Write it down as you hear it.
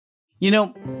You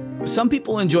know, some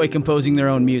people enjoy composing their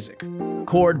own music,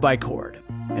 chord by chord,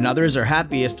 and others are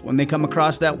happiest when they come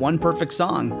across that one perfect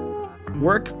song.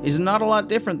 Work is not a lot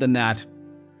different than that.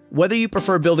 Whether you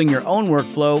prefer building your own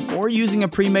workflow or using a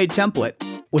pre-made template,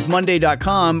 with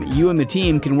Monday.com, you and the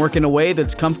team can work in a way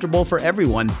that's comfortable for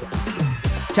everyone.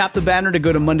 Tap the banner to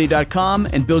go to Monday.com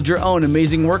and build your own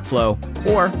amazing workflow,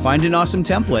 or find an awesome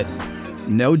template.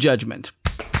 No judgment.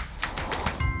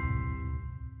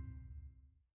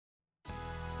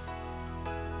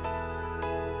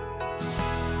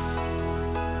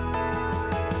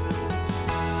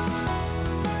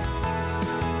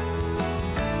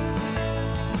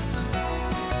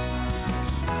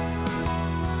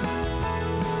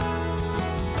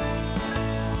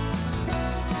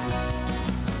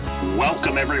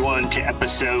 Welcome, everyone, to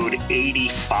episode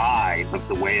 85 of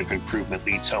the Way of Improvement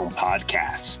Leads Home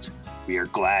podcast. We are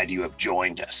glad you have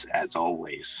joined us, as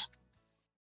always.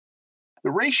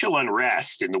 The racial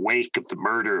unrest in the wake of the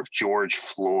murder of George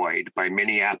Floyd by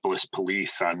Minneapolis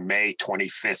police on May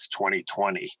 25th,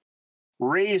 2020,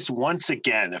 raised once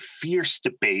again a fierce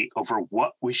debate over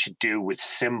what we should do with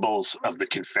symbols of the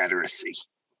Confederacy,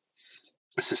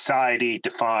 a society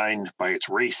defined by its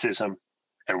racism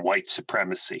and white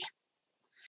supremacy.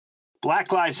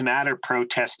 Black Lives Matter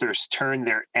protesters turned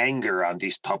their anger on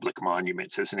these public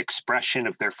monuments as an expression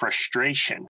of their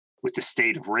frustration with the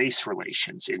state of race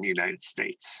relations in the United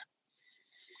States.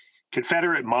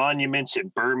 Confederate monuments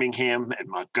in Birmingham and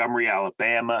Montgomery,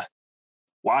 Alabama,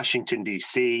 Washington,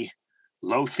 D.C.,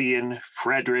 Lothian,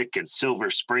 Frederick, and Silver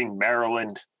Spring,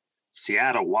 Maryland,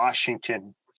 Seattle,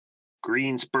 Washington,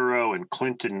 Greensboro and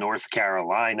Clinton, North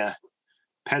Carolina,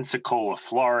 Pensacola,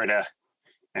 Florida,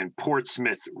 and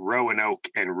Portsmouth, Roanoke,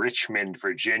 and Richmond,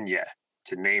 Virginia,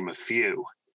 to name a few,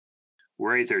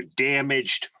 were either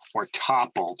damaged or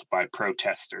toppled by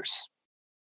protesters.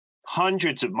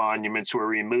 Hundreds of monuments were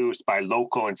removed by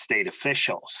local and state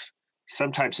officials,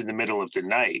 sometimes in the middle of the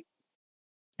night,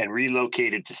 and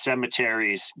relocated to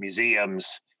cemeteries,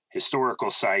 museums,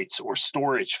 historical sites, or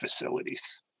storage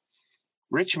facilities.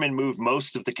 Richmond moved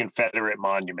most of the Confederate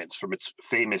monuments from its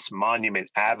famous Monument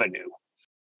Avenue.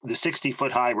 The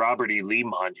 60-foot-high Robert E. Lee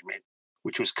Monument,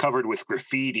 which was covered with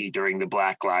graffiti during the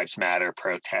Black Lives Matter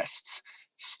protests,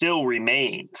 still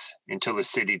remains until the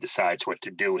city decides what to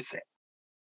do with it.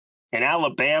 In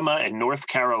Alabama and North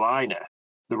Carolina,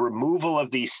 the removal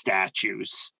of these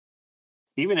statues,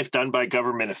 even if done by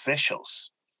government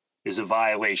officials, is a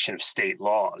violation of state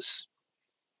laws.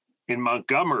 In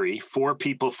Montgomery, 4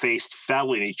 people faced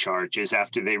felony charges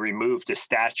after they removed a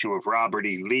statue of Robert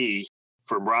E. Lee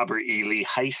from Robert E. Lee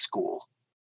High School.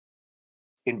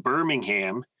 In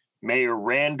Birmingham, Mayor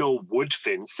Randall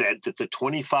Woodfin said that the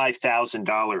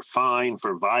 $25,000 fine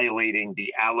for violating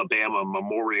the Alabama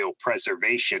Memorial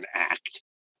Preservation Act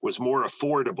was more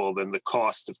affordable than the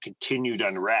cost of continued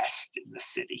unrest in the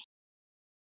city.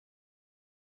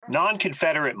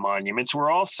 Non-Confederate monuments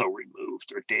were also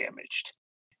removed or damaged,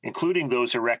 including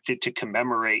those erected to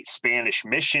commemorate Spanish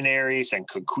missionaries and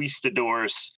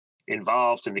conquistadors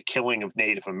involved in the killing of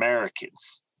Native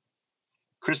Americans.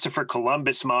 Christopher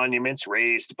Columbus monuments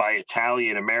raised by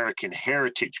Italian-American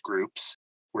heritage groups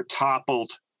were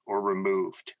toppled or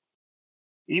removed.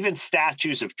 Even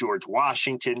statues of George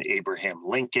Washington, Abraham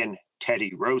Lincoln,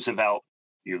 Teddy Roosevelt,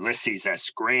 Ulysses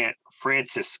S. Grant,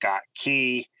 Francis Scott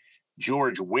Key,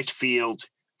 George Whitefield,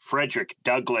 Frederick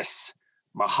Douglass,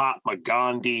 Mahatma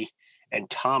Gandhi, and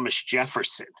Thomas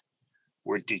Jefferson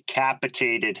were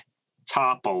decapitated,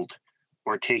 toppled,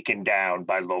 or taken down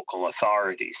by local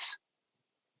authorities.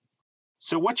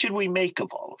 So what should we make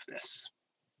of all of this?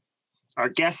 Our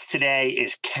guest today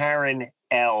is Karen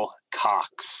L.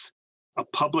 Cox, a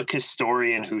public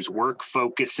historian whose work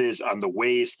focuses on the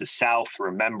ways the South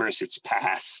remembers its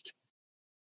past.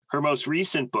 Her most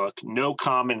recent book, No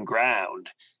Common Ground: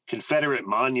 Confederate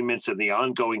Monuments and the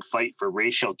Ongoing Fight for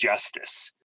Racial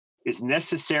Justice, is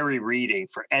necessary reading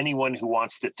for anyone who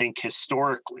wants to think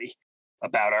historically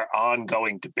about our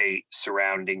ongoing debate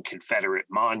surrounding Confederate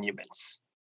monuments.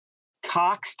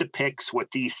 Cox depicts what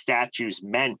these statues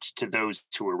meant to those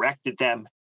who erected them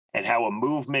and how a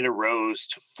movement arose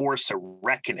to force a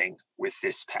reckoning with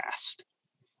this past.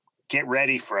 Get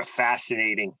ready for a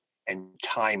fascinating and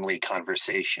timely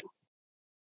conversation.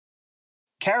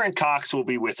 Karen Cox will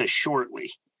be with us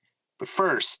shortly, but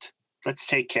first, let's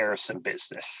take care of some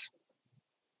business.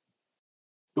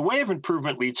 The Way of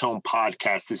Improvement Leads Home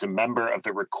podcast is a member of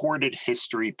the Recorded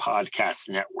History Podcast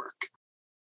Network.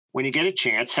 When you get a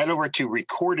chance, head over to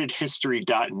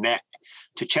recordedhistory.net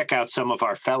to check out some of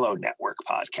our fellow network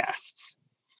podcasts.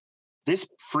 This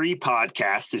free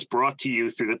podcast is brought to you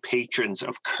through the patrons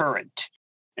of Current,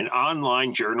 an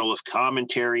online journal of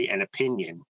commentary and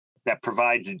opinion that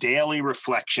provides daily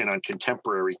reflection on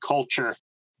contemporary culture,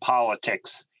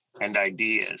 politics, and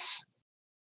ideas.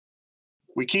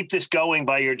 We keep this going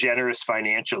by your generous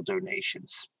financial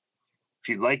donations. If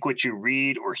you like what you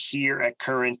read or hear at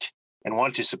Current and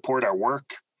want to support our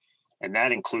work, and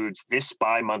that includes this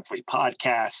bi-monthly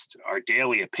podcast, our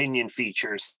daily opinion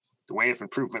features, the Way of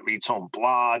Improvement Leads Home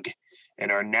blog,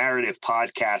 and our narrative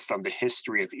podcast on the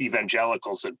history of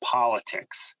evangelicals and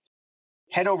politics,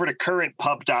 head over to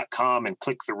currentpub.com and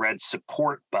click the red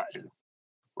support button,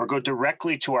 or go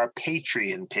directly to our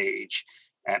Patreon page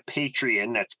at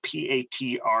Patreon, that's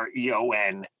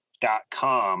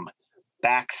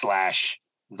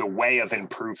patreon.com/The Way of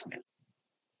Improvement.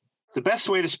 The best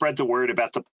way to spread the word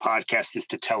about the podcast is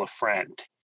to tell a friend.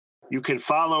 You can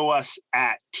follow us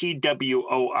at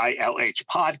TWOILH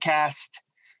Podcast,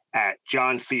 at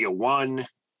JohnFia1,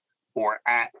 or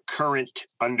at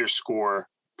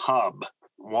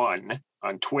current_pub1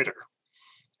 on Twitter.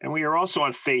 And we are also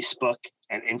on Facebook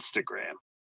and Instagram.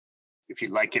 If you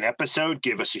like an episode,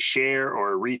 give us a share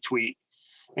or a retweet,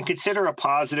 and consider a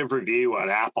positive review on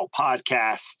Apple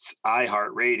Podcasts,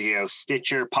 iHeartRadio,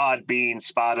 Stitcher, Podbean,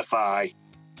 Spotify,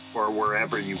 or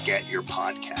wherever you get your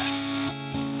podcasts.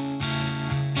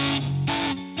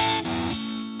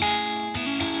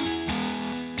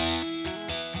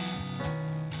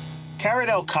 Karen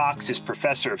L. Cox is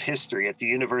professor of history at the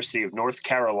University of North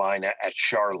Carolina at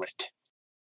Charlotte.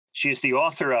 She is the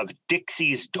author of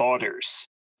Dixie's Daughters,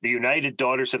 The United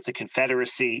Daughters of the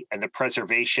Confederacy and the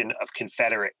Preservation of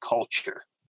Confederate Culture.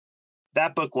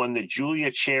 That book won the Julia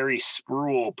Cherry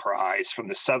Spruill Prize from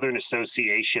the Southern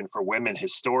Association for Women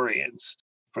Historians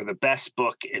for the best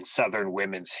book in Southern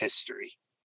women's history.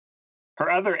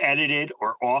 Her other edited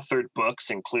or authored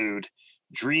books include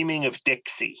Dreaming of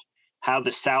Dixie, How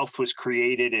the South Was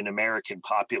Created in American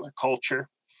Popular Culture,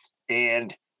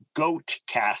 and Goat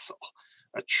Castle,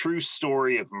 a true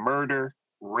story of murder,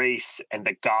 race, and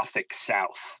the Gothic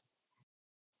South.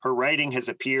 Her writing has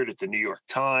appeared at the New York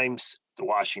Times, the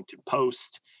Washington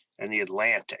Post, and the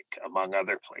Atlantic, among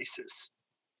other places.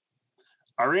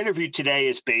 Our interview today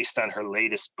is based on her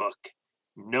latest book,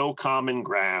 No Common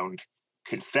Ground: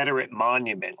 Confederate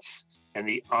Monuments and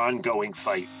the Ongoing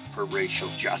Fight for Racial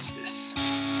Justice.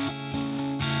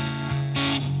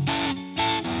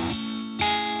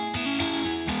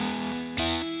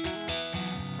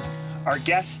 Our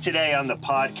guest today on the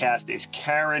podcast is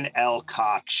Karen L.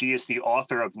 Cox. She is the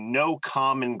author of No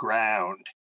Common Ground: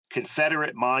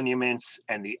 Confederate Monuments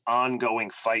and the Ongoing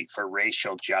Fight for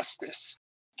Racial Justice.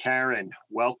 Karen,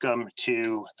 welcome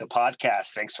to the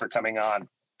podcast. Thanks for coming on.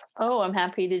 Oh, I'm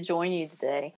happy to join you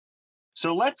today.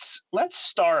 So let's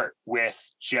start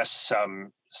with just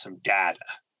some data,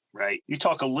 right? You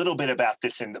talk a little bit about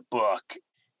this in the book.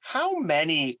 How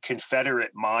many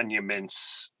Confederate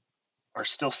monuments are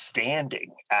still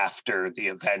standing after the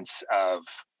events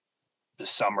of the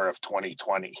summer of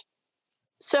 2020?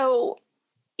 So,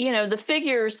 the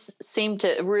figures seem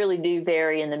to really do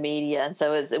vary in the media. And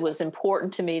so it was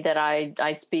important to me that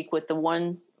I speak with the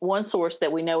one source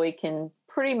that we know we can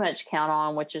pretty much count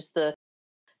on, which is the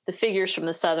figures from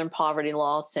the Southern Poverty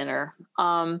Law Center.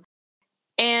 And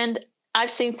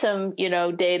I've seen some,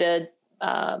 data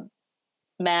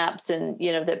maps and,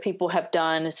 that people have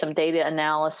done some data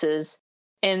analysis,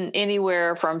 and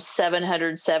anywhere from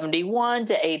 771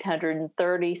 to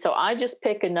 830. So I just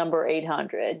pick a number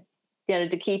 800,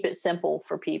 to keep it simple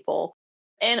for people.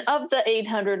 And of the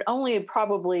 800, only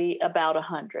probably about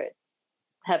 100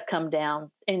 have come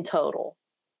down in total.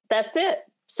 That's it.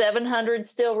 700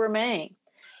 still remain.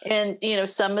 And,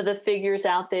 some of the figures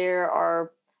out there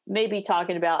are maybe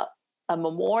talking about a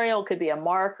memorial, could be a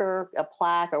marker, a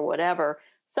plaque, or whatever.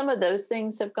 Some of those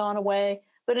things have gone away.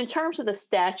 But in terms of the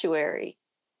statuary,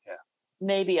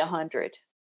 maybe 100.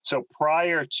 So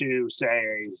prior to,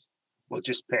 say, we'll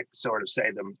just pick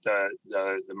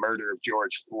the murder of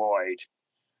George Floyd,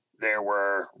 there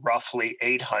were roughly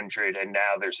 800, and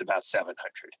now there's about 700.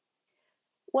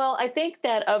 Well, I think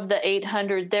that of the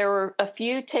 800, there were a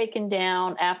few taken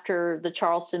down after the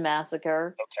Charleston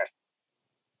massacre. Okay.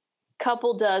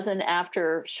 Couple dozen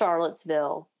after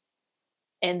Charlottesville.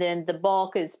 And then the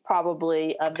bulk is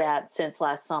probably of that since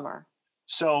last summer.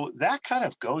 So that kind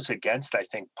of goes against, I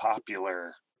think,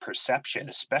 popular perception,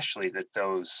 especially that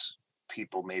those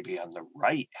people maybe on the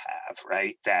right have,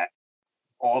 right? That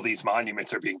all these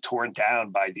monuments are being torn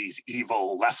down by these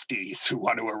evil lefties who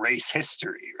want to erase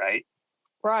history, right?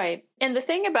 Right. And the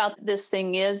thing about this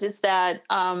thing is that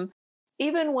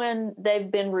even when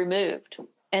they've been removed,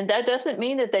 and that doesn't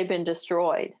mean that they've been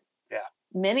destroyed. Yeah.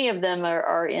 Many of them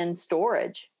are in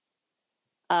storage.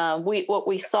 What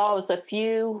we saw was a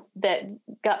few that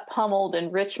got pummeled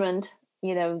in Richmond.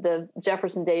 You know, the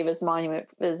Jefferson Davis Monument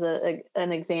is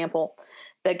an example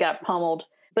that got pummeled.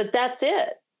 But that's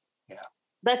it. Yeah.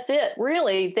 That's it.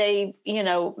 Really,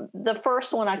 the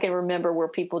first one I can remember where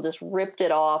people just ripped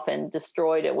it off and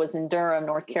destroyed it was in Durham,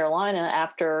 North Carolina,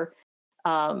 after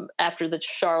the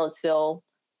Charlottesville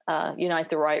Unite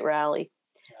the Right rally.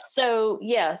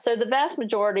 Yeah. So the vast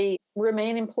majority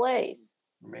remain in place.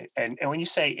 And when you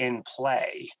say in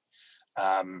play,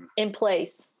 in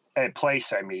place.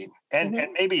 I mean, and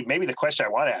maybe the question I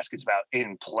want to ask is about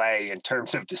in play in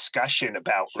terms of discussion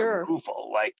about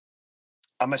removal. Like,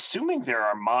 I'm assuming there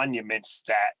are monuments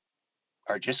that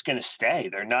are just going to stay.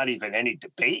 There's not even any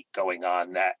debate going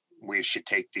on that we should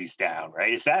take these down,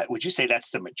 right? Would you say that's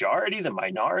the majority, the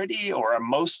minority, or are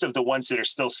most of the ones that are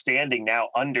still standing now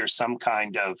under some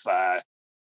kind of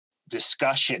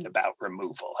discussion about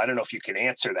removal? I don't know if you can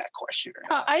answer that question or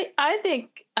not. I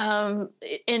think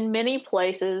in many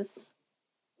places,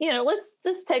 let's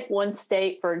just take one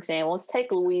state, for example. Let's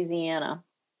take Louisiana.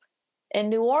 In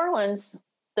New Orleans,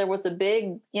 there was a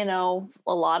big, a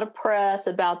lot of press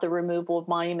about the removal of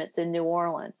monuments in New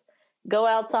Orleans. Go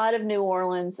outside of New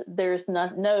Orleans, there's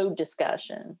no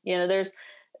discussion. There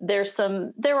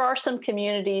are some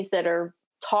communities that are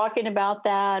talking about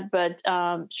that, but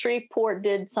Shreveport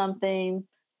did something.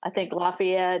 I think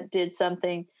Lafayette did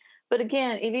something. But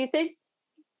again, if you think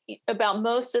about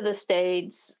most of the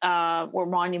states where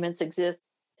monuments exist,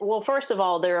 well, first of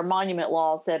all, there are monument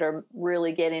laws that are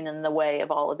really getting in the way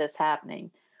of all of this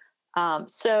happening.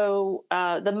 So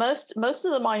most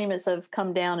of the monuments have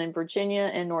come down in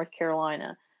Virginia and North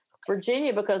Carolina.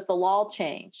 Virginia, because the law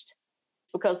changed,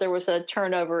 because there was a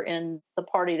turnover in the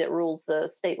party that rules the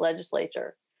state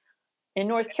legislature. In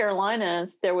North Carolina,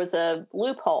 there was a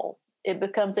loophole. It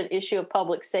becomes an issue of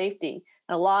public safety.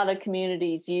 And a lot of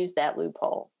communities use that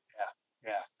loophole.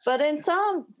 Yeah. But in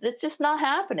some, it's just not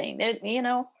happening. They're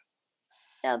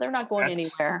not going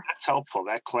anywhere. That's helpful.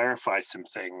 That clarifies some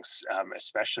things,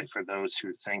 especially for those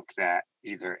who think that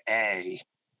either A,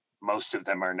 most of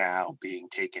them are now being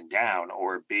taken down,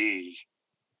 or B,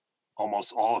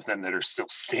 almost all of them that are still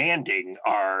standing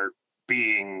are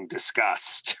being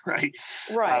discussed, right?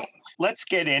 Right. Let's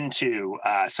get into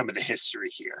some of the history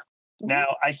here.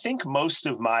 Now, I think most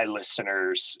of my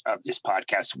listeners of this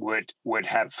podcast would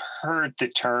have heard the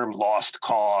term lost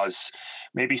cause.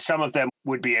 Maybe some of them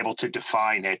would be able to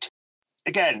define it.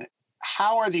 Again,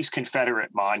 how are these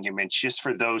Confederate monuments, just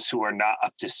for those who are not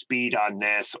up to speed on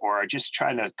this or are just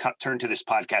trying to turn to this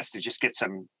podcast to just get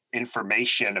some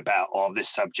information about all this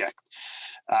subject?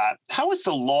 How is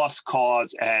the lost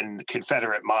cause and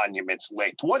Confederate monuments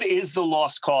linked? What is the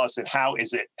lost cause, and how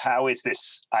is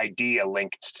this idea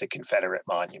linked to Confederate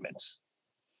monuments?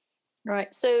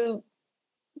 Right. So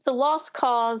the lost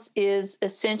cause is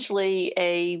essentially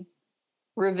a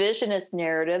revisionist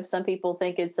narrative. Some people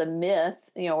think it's a myth,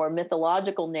 or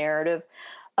mythological narrative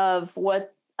of why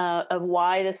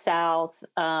the South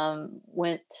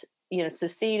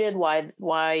seceded,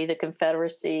 why the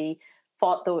Confederacy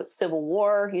fought the Civil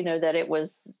War, that it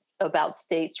was about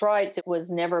states' rights. It was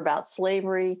never about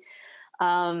slavery,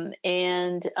 and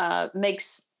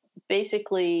makes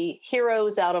basically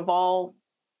heroes out of all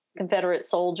Confederate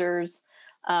soldiers.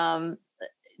 It's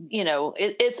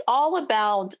all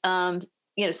about,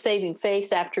 saving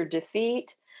face after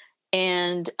defeat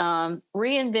and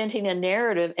reinventing a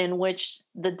narrative in which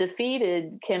the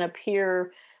defeated can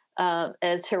appear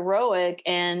as heroic.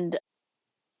 And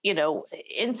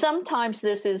and sometimes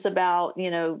this is about,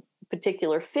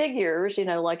 particular figures,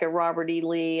 like a Robert E.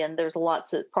 Lee, and there's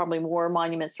probably more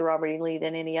monuments to Robert E. Lee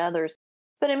than any others.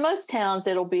 But in most towns,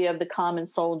 it'll be of the common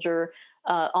soldier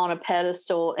on a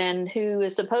pedestal, and who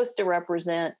is supposed to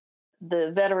represent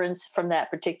the veterans from that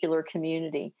particular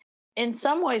community. In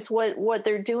some ways, what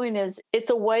they're doing is it's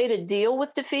a way to deal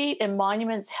with defeat, and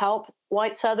monuments help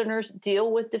white Southerners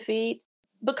deal with defeat,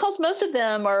 because most of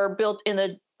them are built in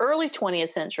the early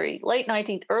 20th century, late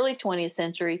 19th, early 20th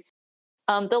century.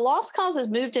 The lost cause has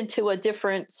moved into a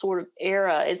different sort of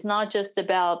era. It's not just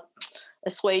about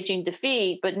assuaging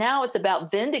defeat, but now it's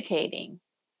about vindicating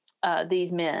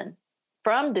these men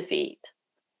from defeat.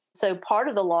 So part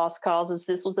of the lost cause is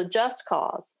this was a just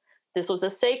cause. This was a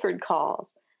sacred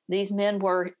cause. These men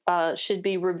should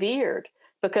be revered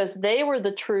because they were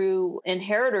the true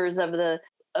inheritors of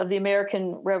the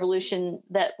American Revolution,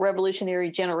 that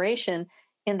revolutionary generation,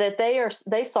 in that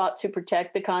they sought to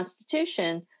protect the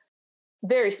Constitution.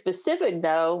 Very specific,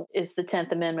 though, is the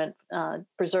 10th Amendment,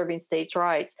 preserving states'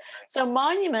 rights. So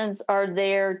monuments are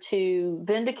there to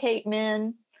vindicate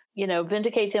men,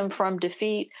 vindicate them from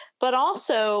defeat. But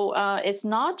also, it's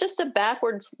not just a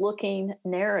backwards looking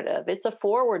narrative, it's a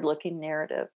forward looking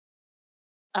narrative.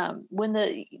 When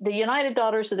the United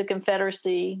Daughters of the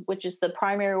Confederacy, which is the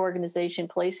primary organization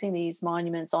placing these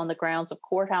monuments on the grounds of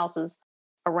courthouses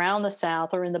around the South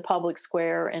or in the public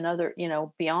square and other,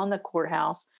 beyond the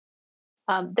courthouse,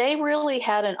 they really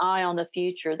had an eye on the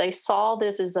future. They saw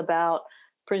this as about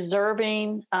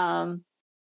preserving not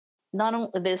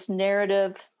only this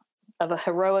narrative of a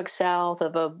heroic South,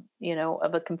 of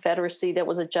a Confederacy that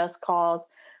was a just cause,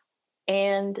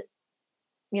 and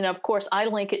of course, I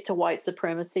link it to white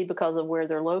supremacy because of where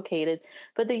they're located.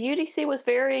 But the UDC was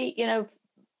very,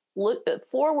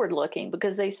 forward looking,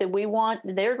 because they said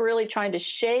they're really trying to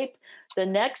shape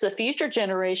the future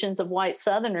generations of white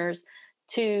Southerners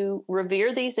to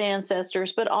revere these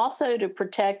ancestors, but also to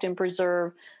protect and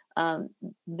preserve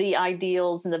the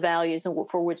ideals and the values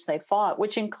for which they fought,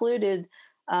 which included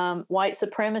white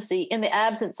supremacy in the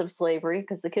absence of slavery,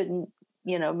 because they couldn't,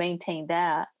 maintain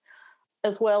that,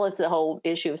 as well as the whole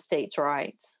issue of states'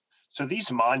 rights. So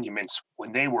these monuments,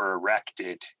 when they were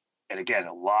erected, and again,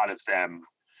 a lot of them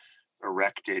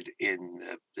erected in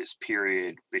this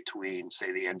period between,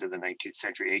 say, the end of the 19th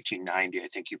century, 1890, I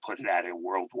think you put it at, in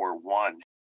World War I,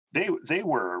 they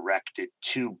were erected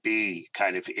to be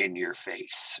kind of in your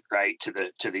face, right,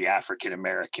 to the African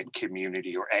American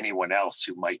community or anyone else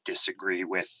who might disagree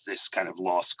with this kind of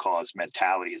lost cause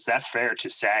mentality. Is that fair to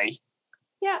say?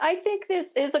 Yeah, I think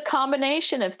this is a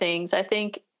combination of things. I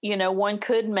think, one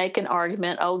could make an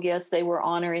argument, oh, yes, they were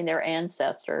honoring their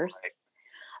ancestors.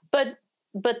 Right.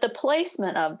 But the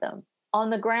placement of them on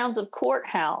the grounds of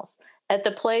courthouse, at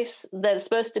the place that is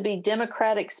supposed to be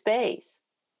democratic space,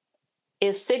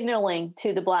 is signaling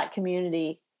to the Black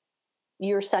community,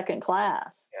 you're second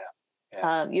class.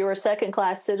 Yeah. You're a second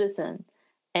class citizen.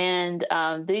 And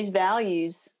these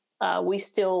values we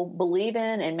still believe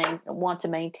in and want to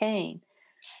maintain.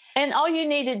 And all you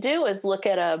need to do is look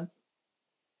at a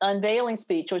unveiling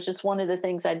speech, which is one of the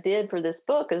things I did for this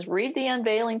book, is read the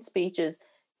unveiling speeches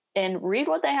and read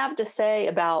what they have to say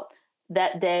about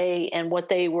that day and what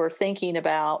they were thinking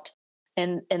about.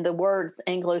 And the words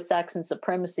Anglo-Saxon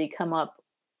supremacy come up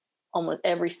almost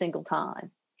every single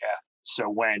time. Yeah. So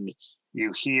when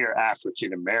you hear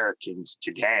African Americans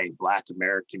today, Black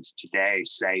Americans today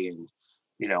saying,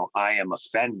 I am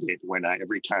offended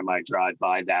every time I drive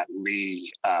by that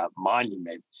Lee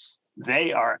monument,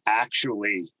 they are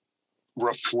actually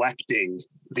reflecting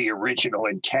the original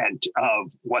intent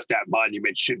of what that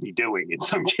monument should be doing in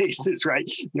some cases, right?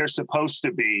 They're supposed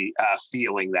to be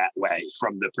feeling that way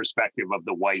from the perspective of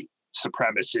the white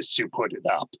supremacists who put it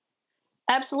up.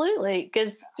 Absolutely.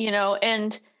 Because,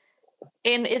 and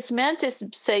it's meant to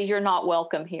say you're not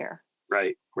welcome here.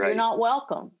 Right. You're not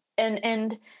welcome.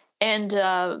 And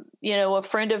a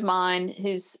friend of mine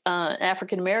who's an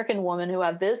African-American woman who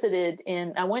I visited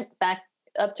I went back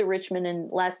up to Richmond in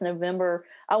last November.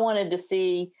 I wanted to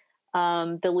see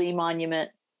the Lee Monument,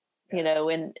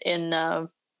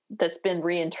 that's been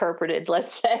reinterpreted,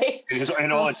 let's say.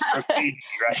 And all its graffiti,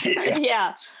 right?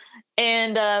 Yeah.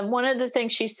 And one of the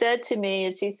things she said to me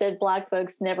is, she said, Black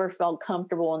folks never felt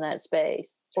comfortable in that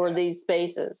space or these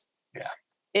spaces. Yeah.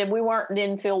 And we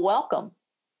didn't feel welcome.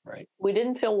 Right. We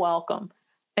didn't feel welcome.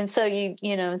 And so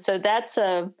so that's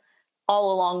all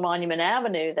along Monument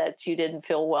Avenue that you didn't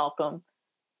feel welcome.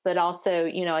 But also,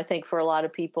 I think for a lot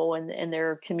of people in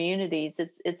their communities,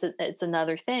 it's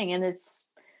another thing. And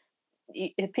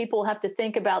if people have to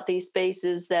think about these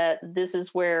spaces, that this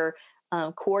is where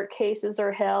court cases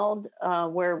are held,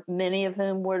 where many of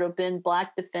whom would have been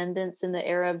Black defendants in the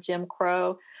era of Jim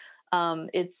Crow.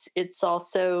 It's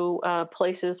also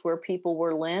places where people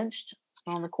were lynched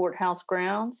on the courthouse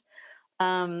grounds.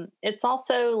 It's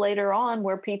also later on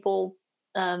where people,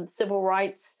 civil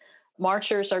rights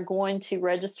marchers, are going to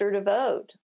register to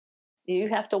vote. You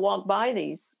have to walk by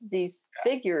these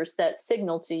figures that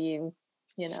signal to you,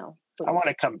 I want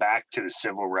to come back to the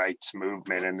civil rights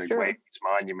movement and the way these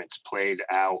monuments played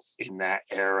out in that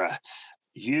era.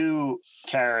 You,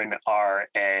 Karen, are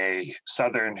a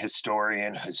Southern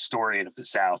historian of the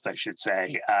South, I should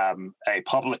say, a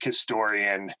public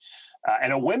historian,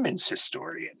 and a women's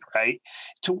historian, right?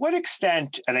 To what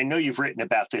extent, and I know you've written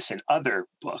about this in other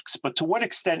books, but to what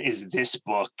extent is this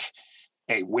book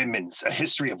a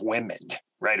history of women,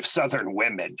 right, of Southern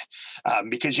women?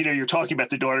 Because, you're talking about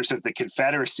the Daughters of the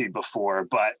Confederacy before,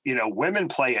 but, women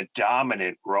play a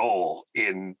dominant role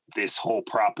in this whole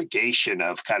propagation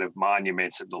of kind of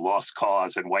monuments and the lost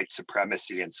cause and white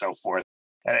supremacy and so forth.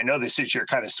 And I know this is your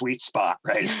kind of sweet spot,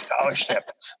 right, of scholarship,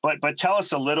 but tell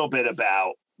us a little bit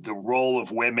about the role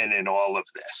of women in all of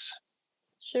this.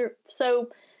 Sure. So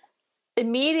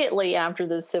immediately after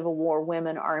the Civil War,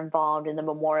 women are involved in the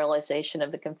memorialization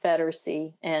of the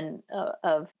Confederacy and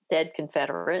of dead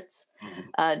Confederates.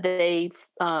 They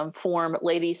form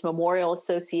ladies' memorial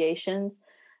associations,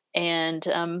 and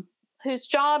whose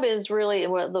job is really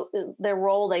their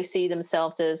role. They see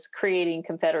themselves as creating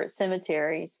Confederate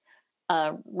cemeteries,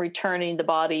 returning the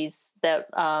bodies that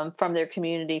from their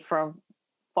community from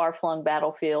far-flung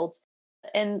battlefields.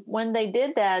 And when they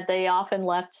did that, they often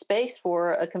left space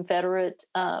for a Confederate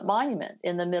monument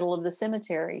in the middle of the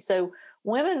cemetery. So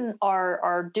women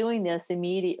are doing this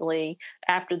immediately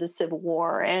after the Civil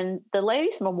War, and the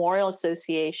Ladies Memorial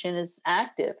Association is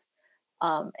active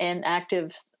and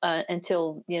active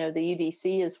until the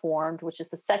UDC is formed, which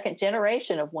is the second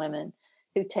generation of women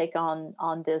who take on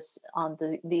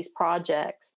these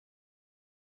projects.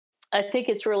 I think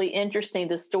it's really interesting,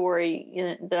 the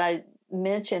story that I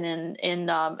mention in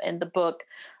the book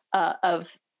of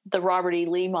the Robert E.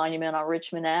 Lee Monument on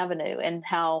Richmond Avenue, and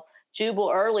how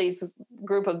Jubal Early's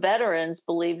group of veterans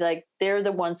believe like they're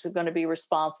the ones who are going to be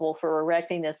responsible for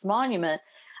erecting this monument.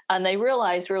 And they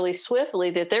realize really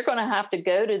swiftly that they're going to have to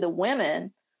go to the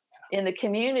women in the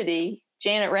community,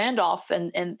 Janet Randolph,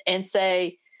 and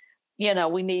say,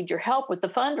 we need your help with the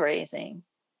fundraising.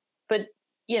 But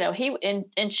he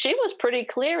and she was pretty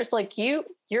clear. It's like,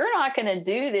 you're not going to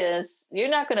do this. You're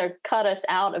not going to cut us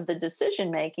out of the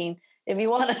decision making if you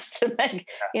want us to make,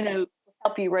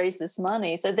 help you raise this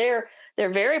money. So they're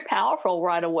very powerful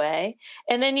right away.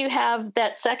 And then you have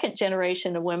that second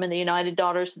generation of women, the United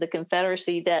Daughters of the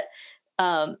Confederacy, that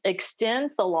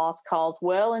extends the lost cause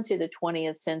well into the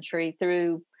 20th century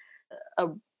through a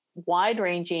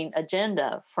wide-ranging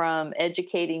agenda, from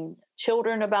educating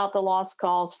children about the lost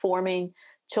cause, forming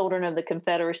Children of the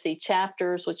Confederacy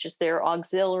chapters, which is their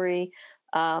auxiliary.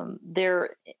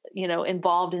 They're,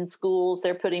 involved in schools.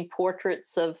 They're putting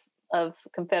portraits of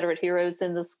Confederate heroes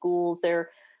in the schools. They're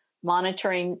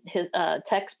monitoring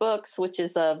textbooks, which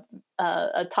is a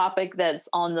topic that's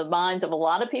on the minds of a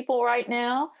lot of people right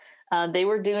now. They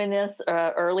were doing this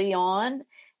early on.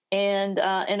 And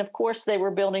of course, they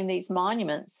were building these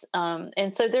monuments.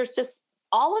 And so there's just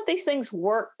all of these things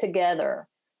work together.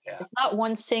 Yeah. It's not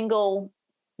one single,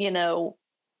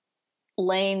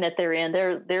 lane that they're in.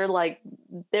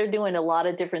 They're doing a lot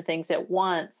of different things at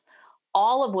once,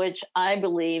 all of which I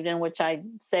believed, and which I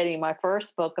said in my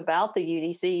first book about the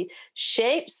UDC,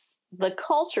 shapes the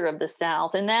culture of the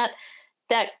South. And that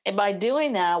by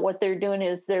doing that, what they're doing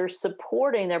is they're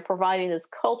providing this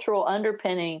cultural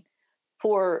underpinning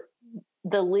for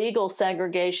the legal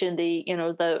segregation,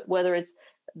 whether it's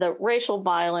the racial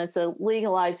violence, the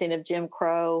legalizing of Jim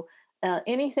Crow,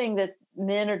 anything that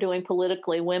men are doing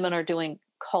politically, women are doing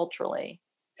culturally.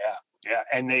 Yeah.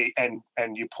 And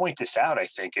you point this out. I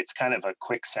think it's kind of a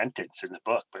quick sentence in the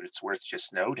book, but it's worth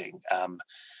just noting.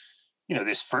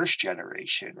 This first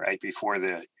generation, right before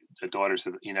the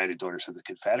United Daughters of the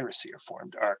Confederacy are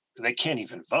formed, they can't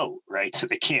even vote, right? So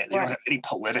they don't have any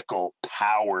political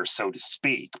power, so to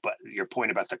speak. But your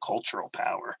point about the cultural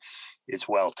power is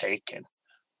well taken.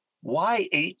 Why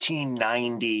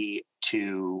 1890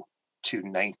 to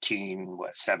 1918,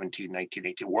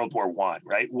 World War I,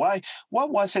 right? Why?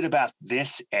 What was it about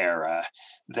this era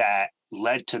that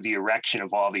led to the erection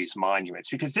of all these monuments?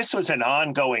 Because this was an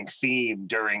ongoing theme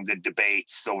during the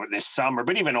debates over this summer,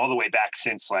 but even all the way back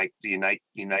since like the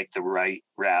Unite the Right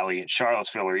rally in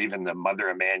Charlottesville, or even the Mother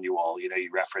Emanuel, you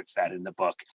reference that in the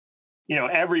book.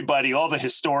 Everybody, all the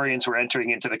historians were entering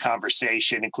into the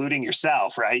conversation, including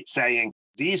yourself, right? Saying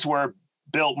these were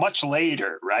built much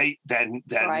later, right? Then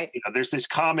right. There's this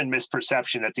common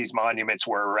misperception that these monuments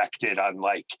were erected on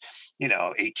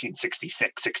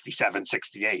 1866, 67,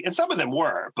 68. And some of them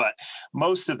were, but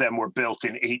most of them were built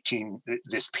in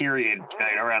this period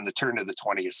around the turn of the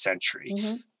 20th century.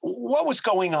 Mm-hmm. What was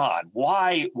going on?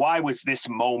 Why was this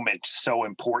moment so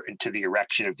important to the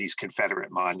erection of these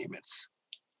Confederate monuments?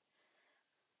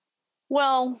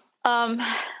 Well,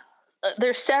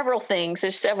 there's several things.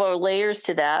 There's several layers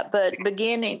to that. But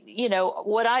beginning,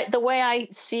 the way I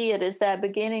see it is that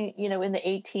beginning, in the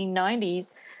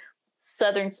 1890s,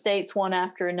 Southern states, one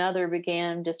after another,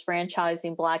 began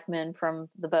disfranchising Black men from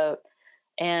the vote.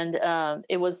 And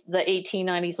it was the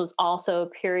 1890s was also a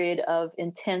period of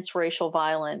intense racial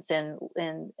violence and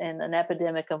an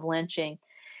epidemic of lynching.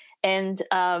 And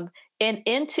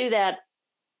into that,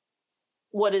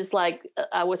 what is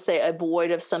I would say a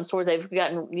void of some sort. They've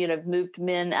gotten, moved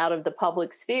men out of the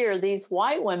public sphere. These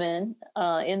white women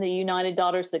in the United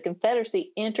Daughters of the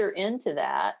Confederacy enter into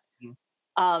that.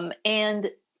 Mm-hmm.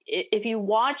 And if you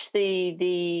watch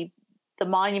the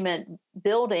monument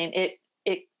building, it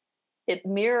it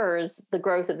mirrors the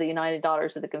growth of the United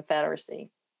Daughters of the Confederacy.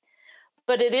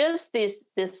 But it is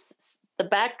the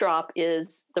backdrop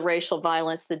is the racial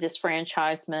violence, the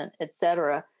disfranchisement, et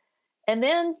cetera. And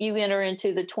then you enter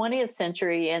into the 20th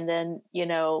century, and then,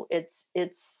 it's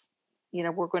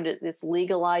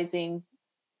legalizing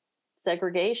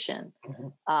segregation.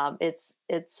 All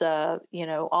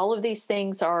of these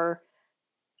things are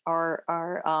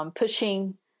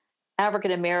pushing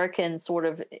African Americans, sort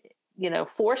of,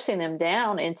 forcing them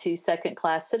down into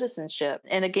second-class citizenship.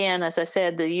 And again, as I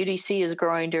said, the UDC is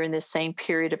growing during this same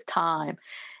period of time.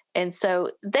 And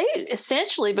so they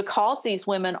essentially, because these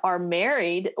women are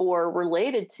married or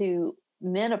related to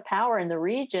men of power in the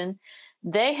region,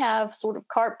 they have sort of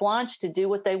carte blanche to do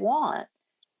what they want.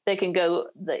 They can go,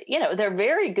 they're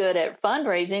very good at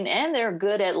fundraising, and they're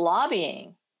good at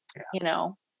lobbying,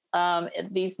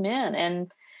 these men.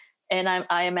 And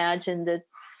I imagine that,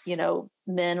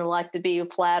 men like to be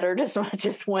flattered as much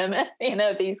as women.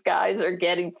 These guys are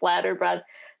getting flattered by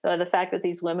the fact that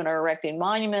these women are erecting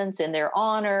monuments in their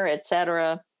honor, et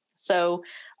cetera. So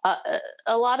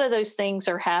a lot of those things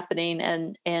are happening.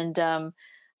 And I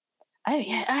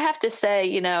have to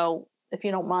say, if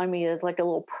you don't mind me, as like a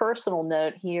little personal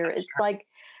note here, it's like,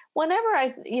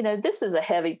 whenever this is a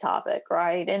heavy topic,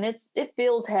 right? And it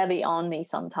feels heavy on me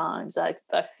sometimes. I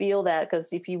feel that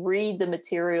because if you read the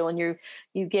material and you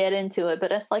get into it,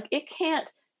 but it's like, it can't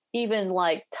even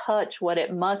like touch what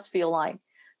it must feel like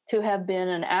to have been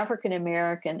an African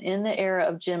American in the era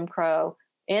of Jim Crow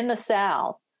in the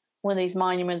South, when these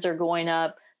monuments are going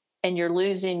up and you're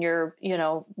losing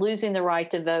losing the right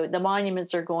to vote. The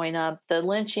monuments are going up, the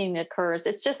lynching occurs.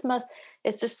 It's just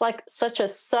like such a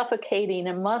suffocating,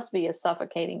 it must be a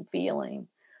suffocating feeling.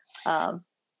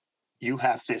 You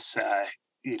have this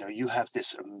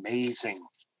amazing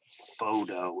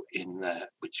photo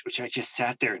which I just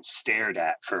sat there and stared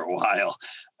at for a while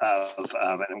and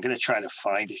I'm going to try to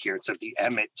find it here. It's of the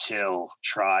Emmett Till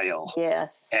trial.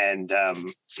 Yes. And,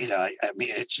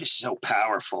 it's just so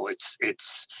powerful.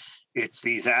 It's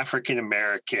these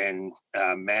African-American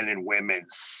men and women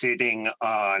sitting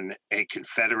on a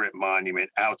Confederate monument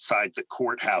outside the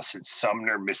courthouse in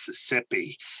Sumner,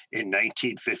 Mississippi in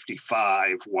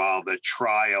 1955, while the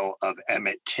trial of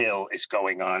Emmett Till is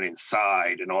going on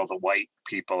inside, and all the white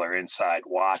people are inside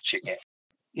watching it.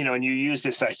 And you use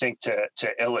this, I think, to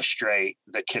illustrate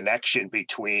the connection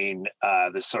between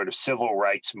the sort of civil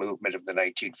rights movement of the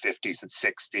 1950s and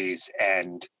 60s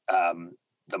and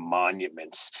the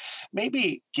monuments.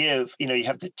 Maybe give, you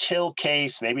have the Till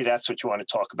case, maybe that's what you want to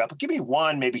talk about, but give me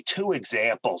one, maybe two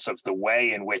examples of the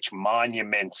way in which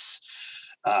monuments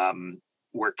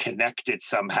were connected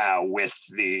somehow with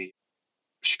the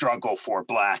struggle for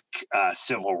Black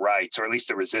civil rights, or at least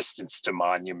the resistance to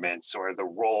monuments, or the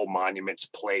role monuments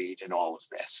played in all of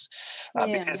this.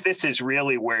 Because this is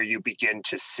really where you begin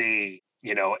to see,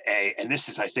 and this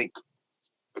is, I think,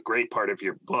 a great part of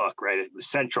your book, right? The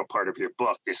central part of your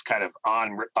book, this kind of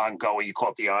ongoing, you call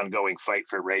it the ongoing fight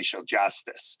for racial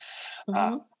justice,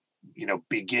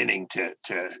 beginning to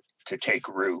take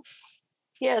root.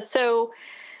 Yeah. So,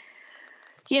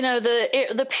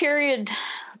 the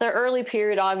early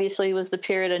period obviously was the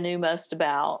period I knew most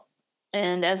about.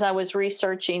 And as I was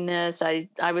researching this, I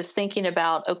was thinking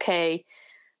about, okay,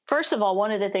 first of all,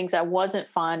 one of the things I wasn't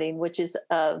finding, which is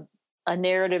a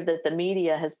narrative that the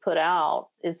media has put out,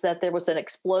 is that there was an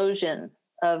explosion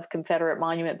of Confederate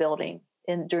monument building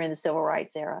during the Civil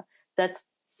Rights era. That's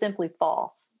simply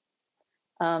false.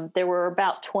 There were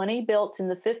about 20 built in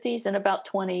the 50s and about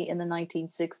 20 in the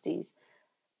 1960s,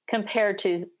 compared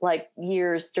to like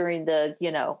years during the,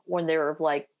 when there were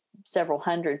like several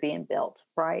hundred being built,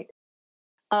 right?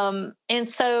 And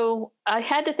so I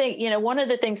had to think, one of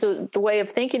the things, the way of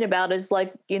thinking about is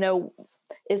like,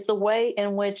 is the way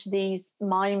in which these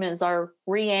monuments are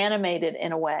reanimated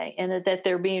in a way, and that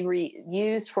they're being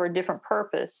reused for a different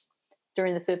purpose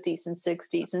during the 50s and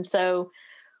 60s. And so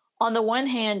on the one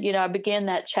hand, I began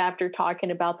that chapter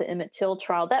talking about the Emmett Till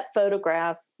trial. That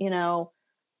photograph,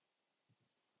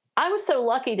 I was so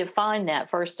lucky to find that,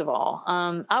 first of all.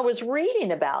 I was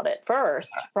reading about it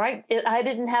first, right? I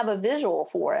didn't have a visual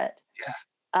for it.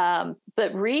 Yeah.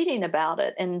 But reading about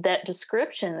it and that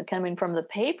description coming from the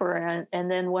paper, and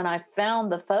then when I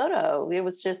found the photo,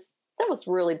 that was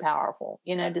really powerful,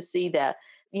 to see that,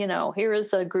 here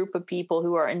is a group of people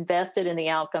who are invested in the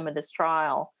outcome of this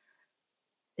trial,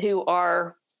 who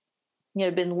are,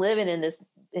 been living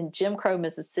in Jim Crow,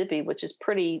 Mississippi, which is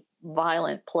pretty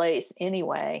violent place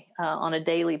anyway, on a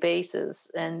daily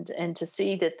basis. And to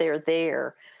see that they're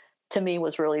there, to me,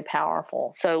 was really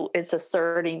powerful. So it's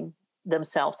asserting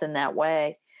themselves in that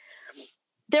way.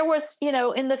 there was,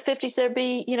 in the 50s, there'd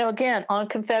be, again, on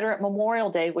Confederate Memorial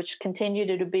Day, which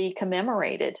continued to be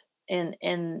commemorated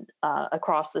in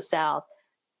across the South.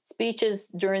 Speeches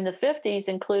during the 50s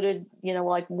included,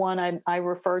 like one I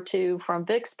refer to from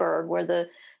Vicksburg,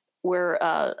 where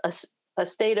a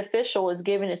state official is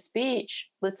giving a speech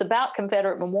that's about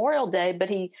Confederate Memorial Day, but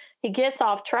he gets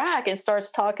off track and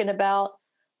starts talking about,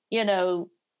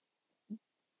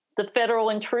 the federal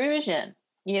intrusion.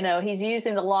 He's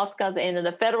using the lost cause and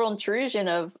the federal intrusion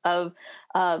on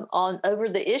over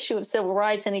the issue of civil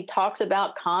rights, and he talks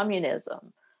about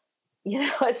communism.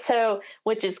 So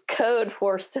which is code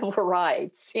for civil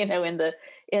rights, in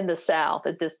the South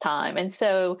at this time, and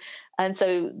so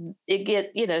so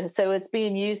it's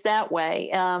being used that way.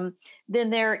 Then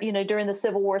during the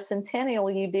Civil War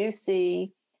centennial, you do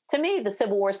see. To me, the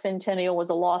Civil War centennial was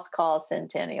a lost cause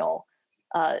centennial,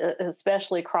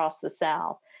 especially across the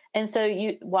South. And so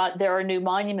while there are new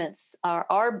monuments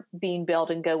are being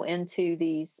built and go into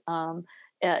these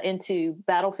into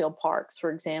battlefield parks,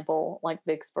 for example, like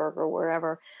Vicksburg or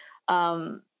wherever,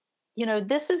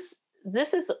 this is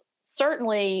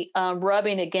certainly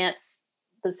rubbing against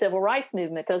the civil rights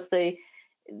movement, because the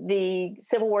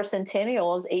Civil War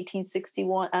centennial is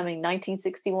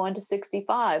 1961 to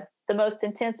 65, the most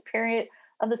intense period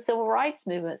of the civil rights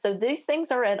movement. So these things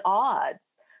are at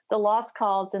odds. The lost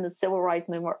cause and the civil rights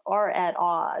movement are at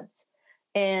odds.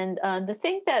 And the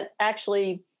thing that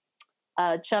actually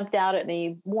jumped out at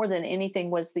me more than anything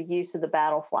was the use of the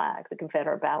battle flag, the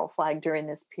Confederate battle flag during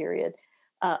this period.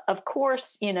 Of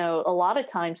course, a lot of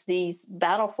times these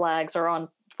battle flags are on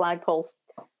flagpoles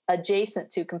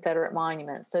adjacent to Confederate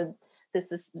monuments. So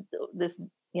this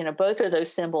both of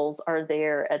those symbols are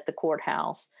there at the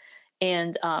courthouse.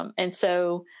 And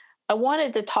so I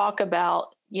wanted to talk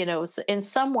about, in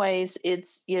some ways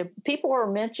it's, people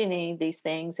are mentioning these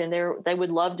things and they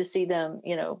would love to see them,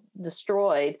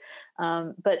 destroyed.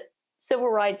 But civil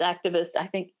rights activists, I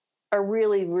think, are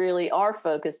really, really are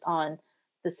focused on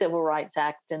the Civil Rights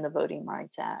Act and the Voting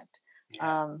Rights Act.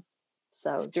 Yeah.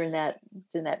 So during that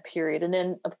period. And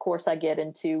then, of course, I get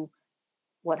into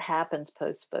what happens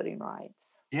post voting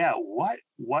rights. Yeah. What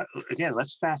again,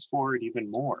 let's fast forward even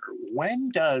more.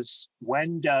 When does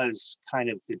kind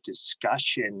of the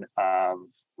discussion of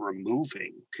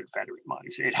removing Confederate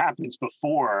monuments? It happens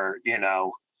before,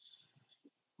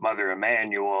 Mother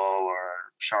Emanuel or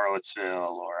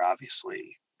Charlottesville or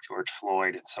obviously George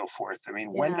Floyd and so forth. I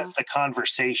mean, when does the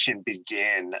conversation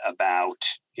begin about,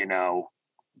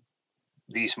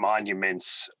 these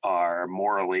monuments are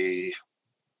morally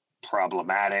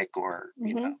problematic or,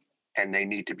 and they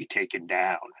need to be taken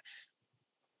down?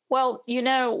 Well,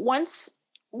 once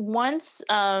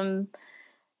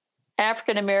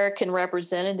African-American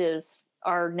representatives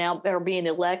are being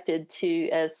elected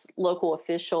as local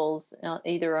officials,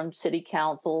 either on city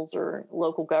councils or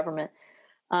local government,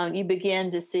 you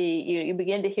begin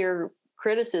to hear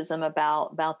criticism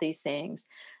about these things.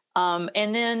 And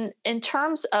then in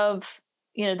terms of,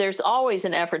 there's always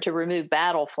an effort to remove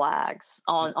battle flags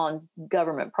on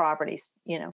government properties,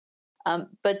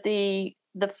 but the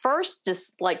first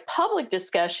public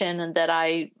discussion that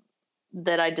I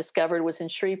discovered was in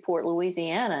Shreveport,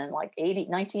 Louisiana in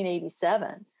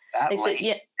 1987. They said,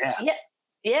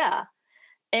 yeah.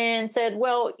 And said,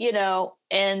 well,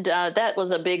 and that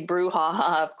was a big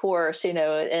brouhaha, of course, and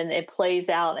it plays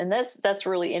out. And that's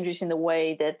really interesting, the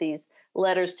way that these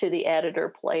letters to the editor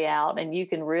play out. And you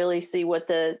can really see what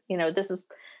this is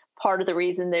part of the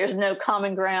reason there's no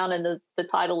common ground in the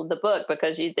title of the book,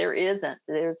 because there isn't.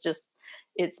 There's just,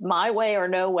 it's my way or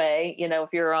no way,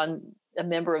 if you're a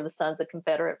member of the Sons of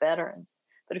Confederate Veterans.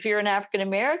 But if you're an African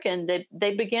American,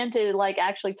 they begin to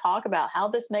actually talk about how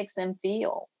this makes them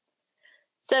feel.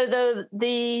 So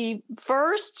the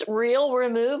first real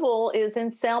removal is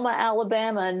in Selma,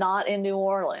 Alabama, not in New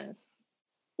Orleans,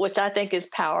 which I think is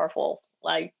powerful.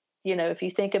 If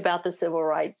you think about the civil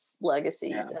rights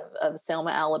legacy of Selma,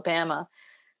 Alabama,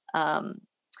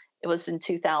 it was in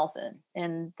 2000,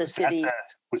 and the city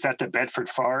was that the Bedford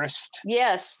Forest?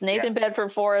 Yes, Nathan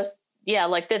Bedford Forest. Yeah,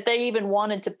 that they even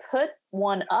wanted to put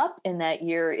one up in that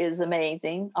year is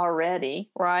amazing already,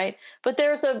 right? But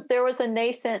there was a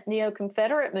nascent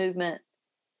neo-Confederate movement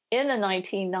in the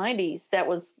 1990s that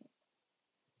was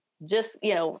just,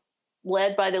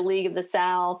 led by the League of the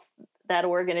South, that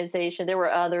organization. There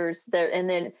were others there, and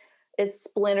then it's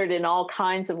splintered in all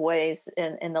kinds of ways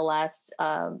in the last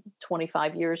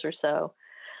 25 years or so.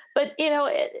 But,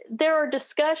 there are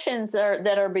discussions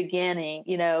that are beginning,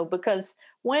 because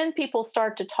when people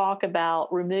start to talk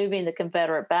about removing the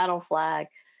Confederate battle flag,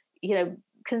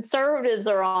 conservatives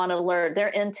are on alert.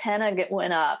 Their antenna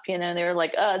went up, they're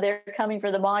like, they're coming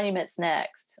for the monuments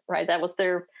next, right? That was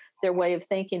their way of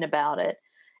thinking about it.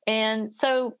 And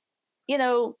so,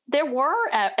 there were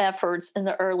efforts in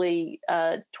the early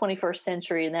 21st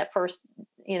century, in that first,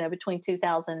 between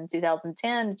 2000 and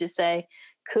 2010, to say,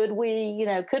 could we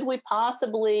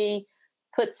possibly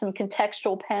put some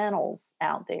contextual panels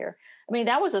out there? I mean,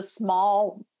 that was a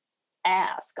small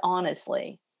ask,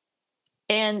 honestly.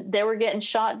 And they were getting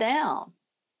shot down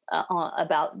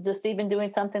about just even doing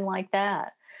something like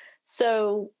that.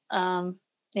 So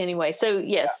anyway, so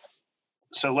yes.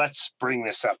 So let's bring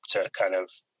this up to kind of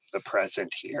the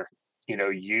present here.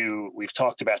 We've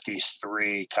talked about these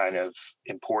three kind of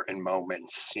important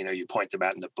moments. You point them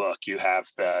out in the book. You have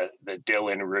the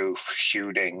Dylan Roof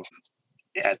shooting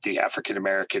at the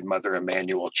African-American Mother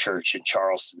Emanuel Church in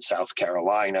Charleston, South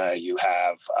Carolina. You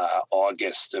have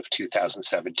August of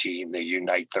 2017, the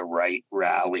Unite the Right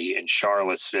rally in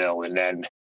Charlottesville. And then,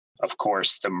 of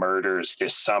course, the murders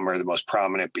this summer,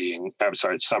 summer of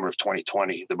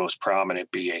 2020, the most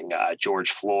prominent being George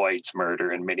Floyd's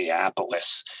murder in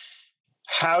Minneapolis.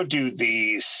 How do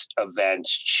these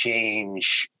events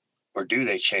change, or do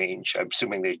they change? I'm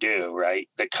assuming they do, right?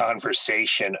 The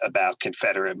conversation about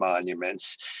Confederate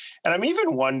monuments. And I'm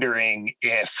even wondering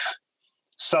if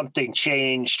something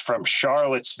changed from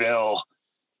Charlottesville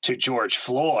to George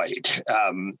Floyd,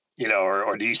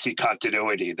 or do you see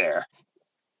continuity there?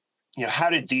 How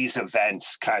did these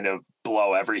events kind of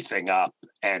blow everything up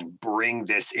and bring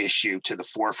this issue to the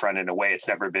forefront in a way it's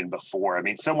never been before? I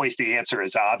mean, in some ways the answer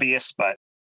is obvious, but,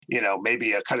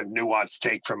 maybe a kind of nuanced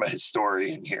take from a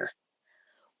historian here.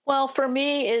 Well, for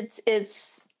me,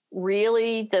 it's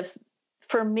really it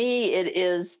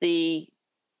is the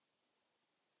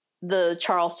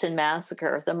Charleston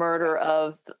massacre, the murder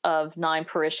of 9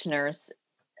 parishioners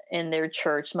in their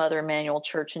church, Mother Emanuel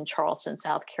Church in Charleston,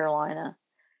 South Carolina.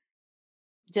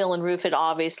 Dylan Roof had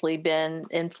obviously been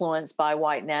influenced by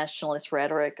white nationalist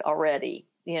rhetoric already,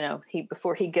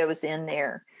 before he goes in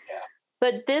there. Yeah.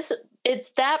 But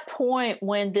it's that point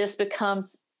when this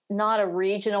becomes not a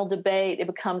regional debate, it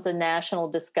becomes a national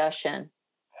discussion.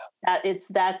 Yeah.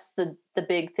 That's the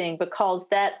big thing, because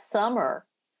that summer,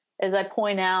 as I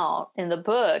point out in the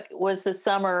book, was the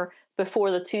summer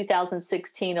before the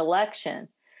 2016 election.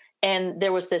 And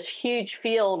there was this huge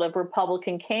field of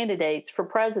Republican candidates for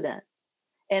president.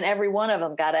 And every one of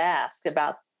them got asked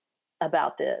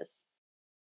about this.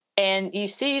 And you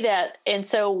see that. And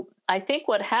so I think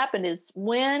what happened is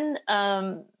when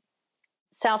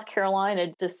South Carolina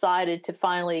decided to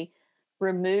finally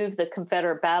remove the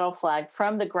Confederate battle flag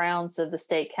from the grounds of the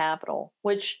state capitol,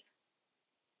 which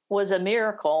was a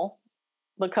miracle,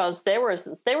 because they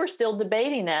were still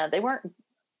debating that. They weren't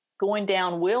going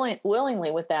down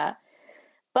willingly with that.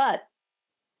 But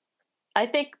I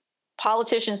think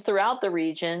politicians throughout the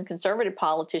region, conservative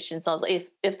politicians,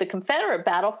 if the Confederate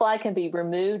battle flag can be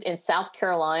removed in South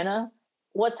Carolina,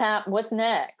 what's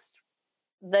next?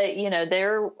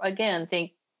 They're again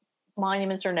think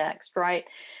monuments are next, right?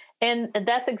 And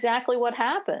that's exactly what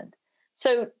happened.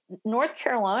 So North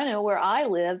Carolina, where I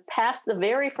live, passed the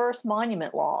very first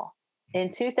monument law in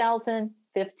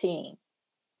 2015,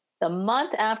 the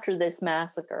month after this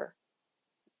massacre,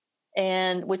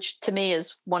 and which to me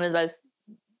is one of those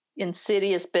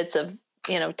insidious bits of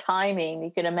timing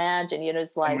you can imagine.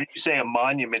 It's like, when you say a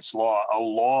monuments law, a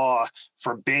law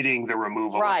forbidding the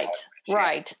removal of monuments.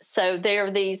 Right. So there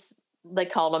are these, they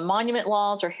call them monument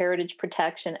laws or heritage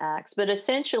protection acts, but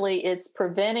essentially it's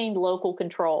preventing local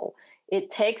control. It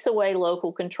takes away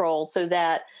local control so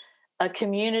that a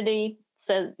community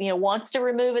says, wants to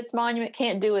remove its monument,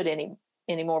 can't do it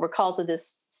anymore because of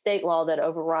this state law that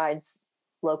overrides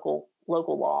local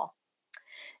law.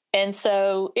 And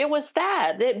so it was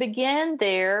that began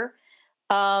there.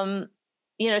 Some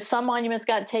monuments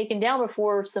got taken down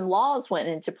before some laws went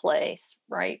into place,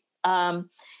 right? And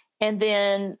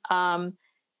then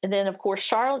of course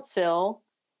Charlottesville,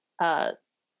 there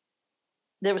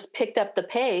was picked up the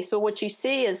pace. But what you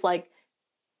see is like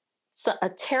a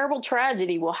terrible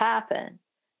tragedy will happen.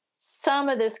 Some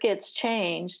of this gets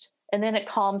changed, and then it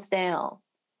calms down.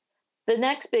 The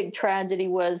next big tragedy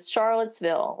was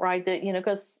Charlottesville, right? That,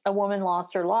 because a woman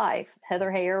lost her life.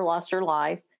 Heather Heyer lost her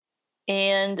life.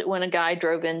 And when a guy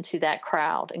drove into that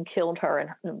crowd and killed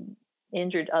her and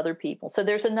injured other people. So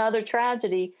there's another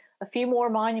tragedy. A few more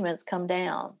monuments come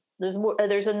down. There's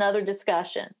another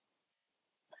discussion,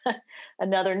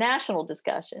 another national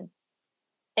discussion.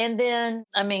 And then,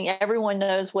 everyone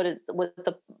knows what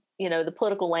the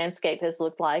political landscape has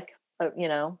looked like,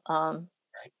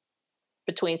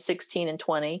 between 16 and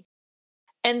 20.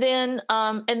 And then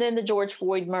the George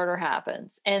Floyd murder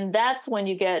happens. And that's when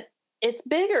it's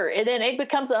bigger. And then it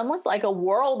becomes almost like a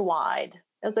worldwide,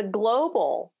 as a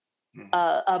global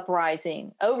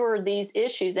uprising over these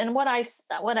issues. And when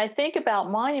I think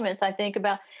about monuments, I think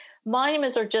about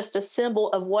monuments are just a symbol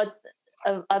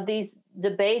of these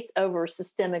debates over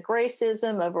systemic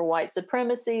racism, over white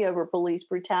supremacy, over police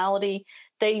brutality.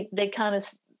 They kind of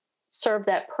serve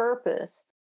that purpose.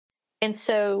 And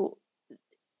so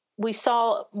we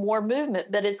saw more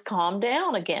movement, but it's calmed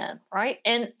down again, right?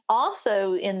 And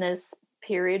also in this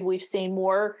period, we've seen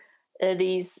more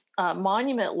these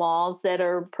monument laws that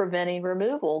are preventing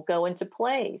removal go into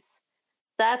place.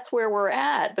 That's where we're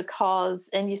at because,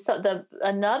 and you saw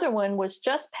another one was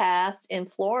just passed in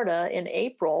Florida in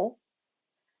April,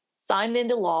 signed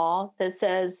into law that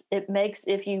says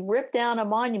if you rip down a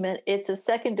monument, it's a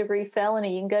second-degree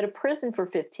felony. You can go to prison for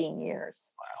 15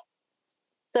 years. Wow.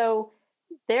 So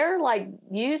they're like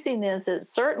using this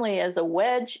certainly as a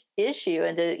wedge issue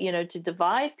and to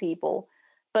divide people,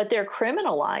 but they're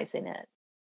criminalizing it.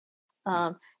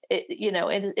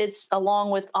 It's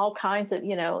along with all kinds of,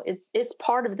 it's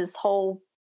part of this whole.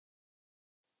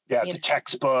 Yeah, the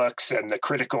textbooks and the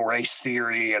critical race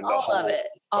theory and the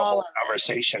whole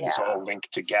conversation is all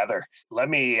linked together.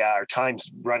 Our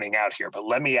time's running out here, but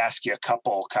let me ask you a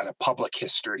couple kind of public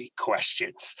history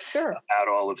questions about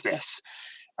all of this.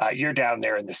 You're down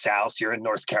there in the South. You're in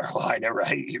North Carolina,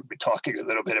 right? You've been talking a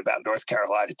little bit about North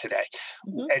Carolina today.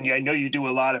 Mm-hmm. And I know you do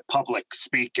a lot of public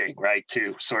speaking, right,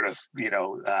 to sort of,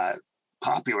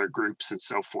 popular groups and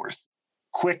so forth.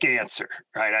 Quick answer,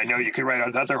 right? I know you could write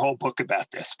another whole book about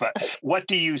this, but what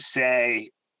do you say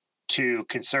to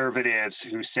conservatives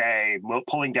who say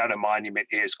pulling down a monument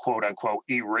is, quote unquote,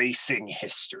 erasing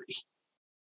history?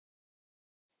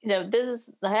 I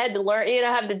had to learn,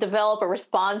 I have to develop a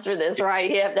response for this, right?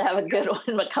 You have to have a good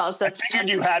one because I figured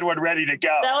you had one ready to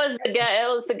go. That was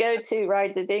the go-to,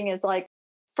 right? The thing is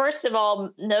first of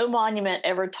all, no monument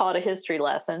ever taught a history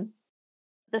lesson.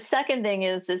 The second thing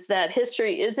is that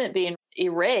history isn't being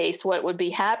erased. What would be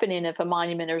happening if a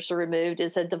monument is removed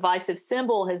is a divisive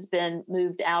symbol has been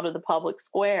moved out of the public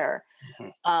square.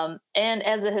 Mm-hmm. And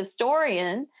as a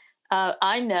historian,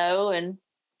 I know,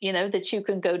 that you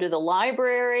can go to the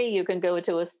library, you can go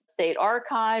to a state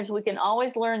archives. We can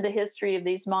always learn the history of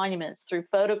these monuments through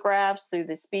photographs, through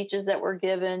the speeches that were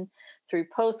given, through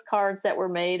postcards that were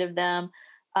made of them.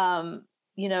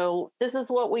 This is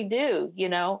what we do.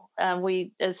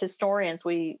 We as historians,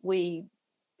 we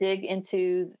dig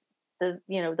into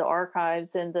the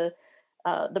archives and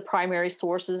the primary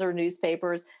sources or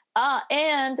newspapers,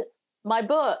 and my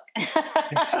book.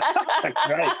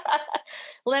 Right.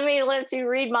 Let you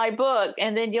read my book,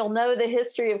 and then you'll know the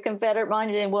history of Confederate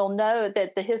monument, and we'll know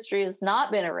that the history has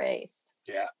not been erased.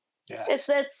 Yeah. It's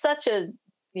such a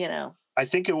I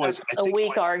think it was a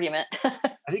weak argument.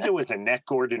 I think it was Annette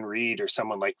Gordon Reed or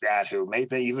someone like that who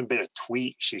maybe even been a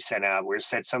tweet she sent out where it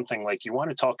said something like, "You want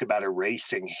to talk about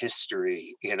erasing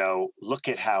history?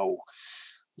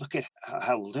 Look at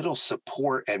how little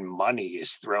support and money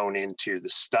is thrown into the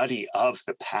study of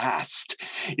the past,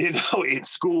 in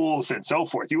schools and so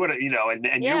forth. You want to,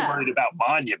 and you're worried about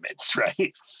monuments,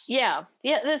 right?" Yeah,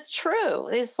 that's true.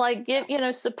 It's like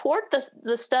support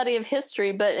the study of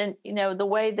history, but the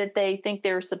way that they think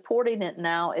they're supporting it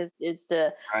now is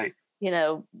to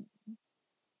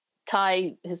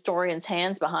tie historians'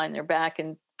 hands behind their back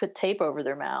and put tape over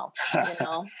their mouth.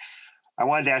 I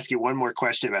wanted to ask you one more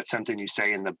question about something you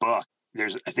say in the book.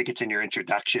 I think it's in your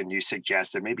introduction, you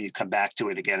suggest that maybe you come back to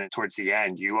it again towards the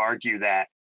end. You argue that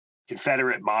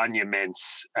Confederate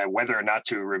monuments, whether or not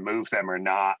to remove them or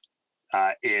not,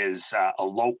 is a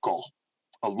local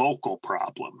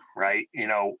problem, right?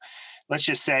 Let's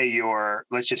just say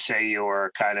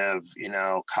you're kind of,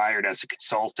 hired as a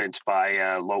consultant by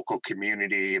a local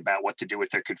community about what to do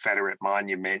with their Confederate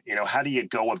monument. How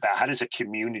does a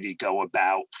community go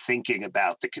about thinking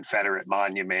about the Confederate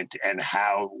monument and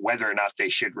whether or not they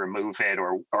should remove it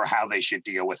or how they should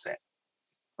deal with it?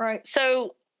 Right.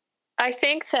 So I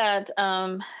think that,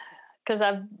 because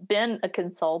I've been a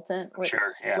consultant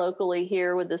locally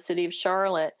here with the city of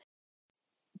Charlotte,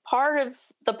 part of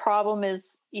the problem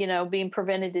is, being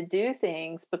prevented to do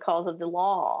things because of the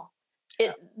law.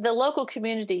 The local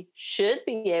community should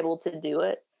be able to do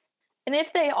it. And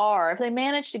if they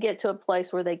manage to get to a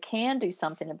place where they can do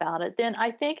something about it, then I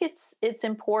think it's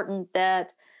important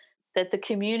that the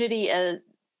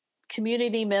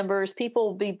community members,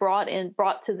 people be brought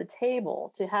to the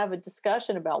table to have a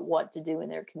discussion about what to do in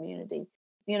their community.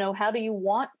 How do you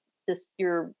want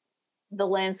the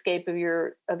landscape of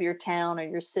your town or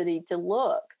your city to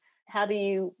look? How do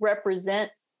you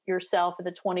represent yourself in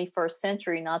the 21st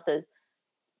century, not the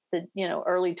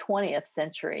early 20th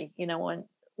century,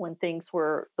 when things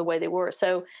were the way they were.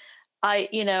 So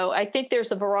I think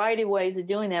there's a variety of ways of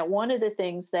doing that. One of the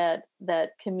things that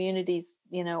communities,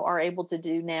 are able to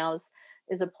do now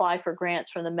is apply for grants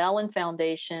from the Mellon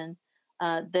Foundation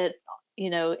that,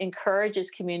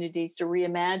 encourages communities to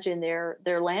reimagine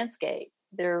their landscape,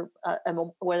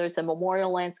 whether it's a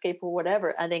memorial landscape or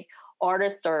whatever. I think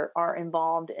artists are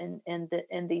involved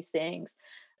in these things.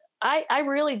 I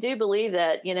really do believe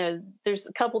that, there's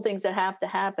a couple things that have to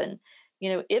happen.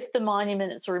 If the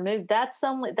monument is removed, that's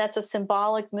a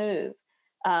symbolic move.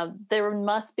 There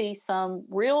must be some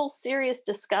real serious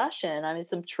discussion. I mean,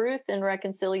 some truth and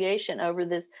reconciliation over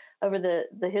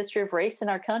the history of race in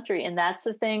our country. And that's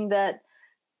the thing that,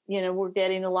 we're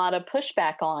getting a lot of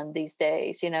pushback on these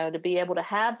days, to be able to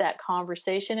have that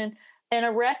conversation and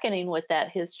a reckoning with that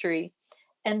history.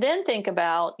 And then think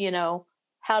about,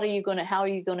 how are you going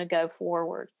to go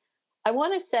forward? I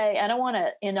want to say, I don't want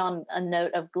to end on a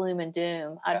note of gloom and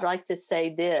doom. I'd like to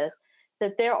say this,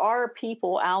 that there are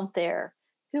people out there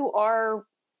who are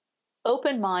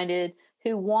open-minded,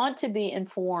 who want to be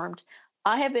informed.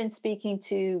 I have been speaking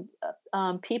to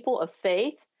people of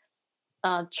faith,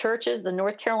 churches, the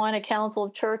North Carolina Council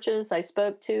of Churches. I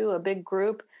spoke to a big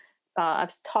group.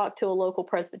 I've talked to a local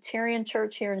Presbyterian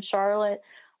church here in Charlotte.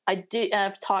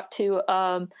 I've talked to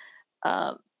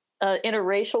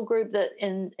interracial group that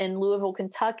in Louisville,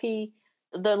 Kentucky.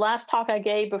 The last talk I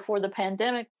gave before the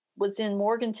pandemic was in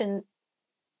Morganton,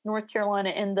 North Carolina,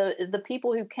 and the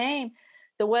people who came,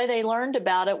 the way they learned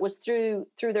about it was through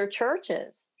their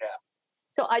churches. Yeah.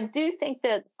 So I do think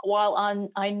that while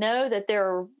I know that there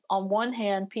are, on one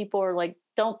hand, people are like,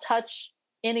 don't touch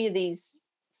any of these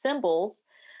symbols.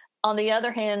 On the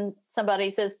other hand,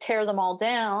 somebody says, tear them all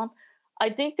down. I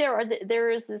think there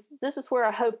is this is where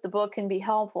I hope the book can be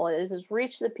helpful, is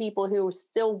reach the people who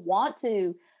still want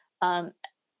to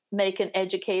make an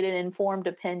educated, informed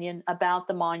opinion about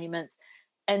the monuments,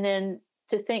 and then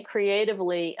to think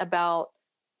creatively about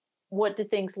what do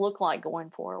things look like going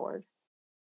forward.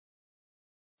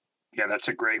 Yeah, that's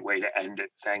a great way to end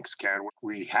it. Thanks, Karen.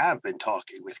 We have been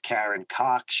talking with Karen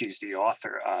Cox. She's the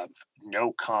author of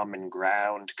No Common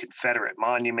Ground, Confederate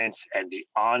Monuments, and the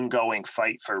Ongoing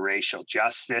Fight for Racial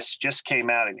Justice. Just came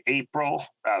out in April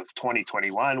of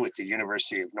 2021 with the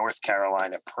University of North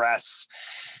Carolina Press.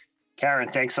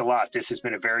 Karen, thanks a lot. This has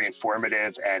been a very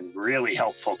informative and really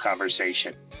helpful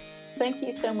conversation. Thank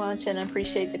you so much, and I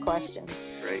appreciate the questions.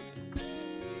 Great.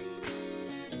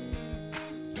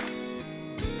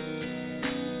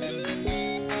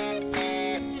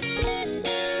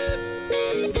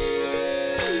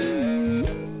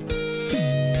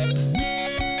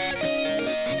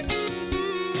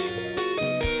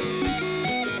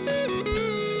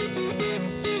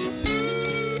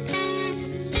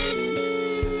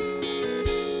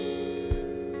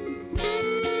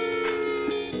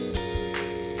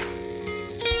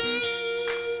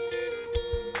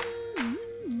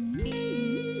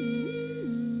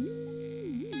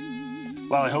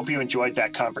 Well, I hope you enjoyed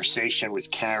that conversation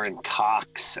with Karen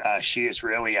Cox. She is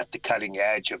really at the cutting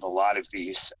edge of a lot of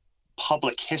these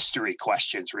public history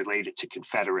questions related to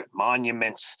Confederate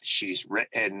monuments. She's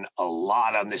written a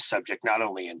lot on this subject, not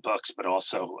only in books, but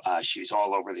also she's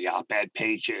all over the op-ed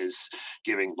pages,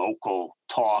 giving local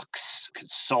talks,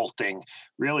 consulting,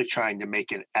 really trying to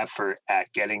make an effort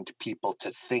at getting to people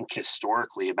to think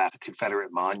historically about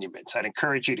Confederate monuments. I'd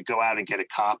encourage you to go out and get a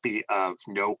copy of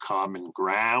No Common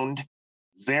Ground.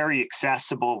 Very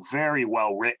accessible, very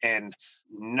well written,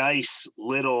 nice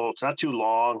little, it's not too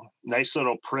long, nice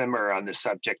little primer on the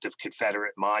subject of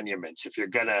Confederate monuments. If you're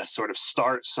going to sort of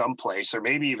start someplace, or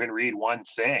maybe even read one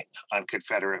thing on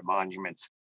Confederate monuments,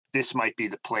 this might be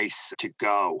the place to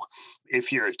go.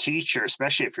 If you're a teacher,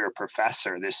 especially if you're a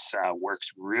professor, this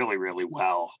works really, really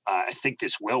well. I think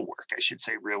this will work, I should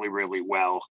say, really, really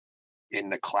well in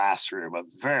the classroom. A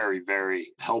very,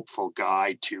 very helpful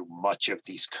guide to much of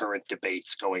these current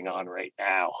debates going on right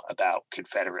now about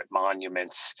Confederate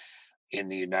monuments in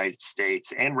the United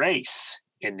States and race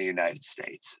in the United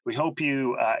States. We hope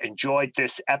you enjoyed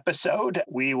this episode.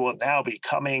 We will now be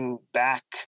coming back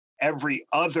every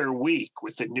other week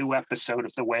with a new episode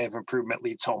of the Way of Improvement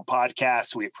Leads Home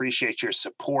podcast. We appreciate your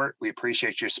support. We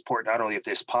appreciate your support not only of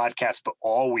this podcast, but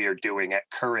all we are doing at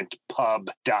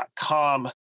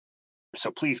currentpub.com. So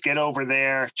please get over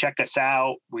there, check us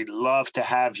out. We'd love to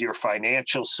have your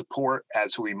financial support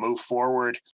as we move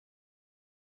forward.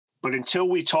 But until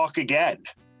we talk again,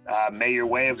 may your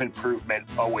way of improvement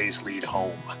always lead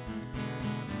home.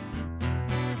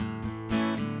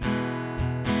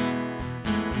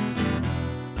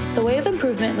 The Way of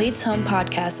Improvement Leads Home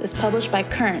podcast is published by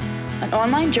Current, an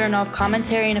online journal of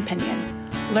commentary and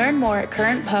opinion. Learn more at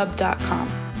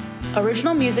currentpub.com.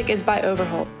 Original music is by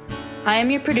Overholt. I am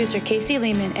your producer, Casey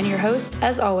Lehman, and your host,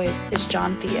 as always, is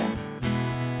John Thea.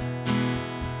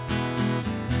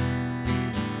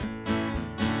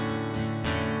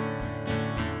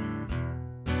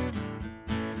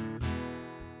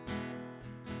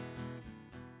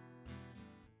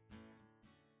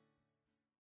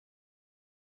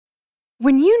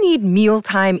 When you need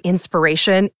mealtime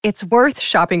inspiration, it's worth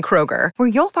shopping Kroger, where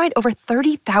you'll find over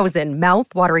 30,000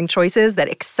 mouth-watering choices that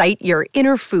excite your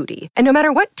inner foodie. And no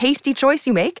matter what tasty choice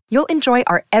you make, you'll enjoy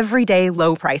our everyday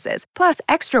low prices, plus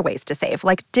extra ways to save,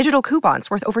 like digital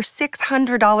coupons worth over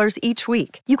 $600 each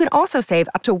week. You can also save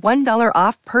up to $1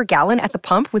 off per gallon at the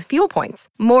pump with fuel points.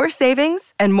 More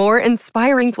savings and more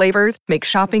inspiring flavors make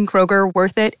shopping Kroger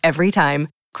worth it every time.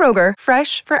 Kroger,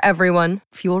 fresh for everyone.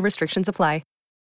 Fuel restrictions apply.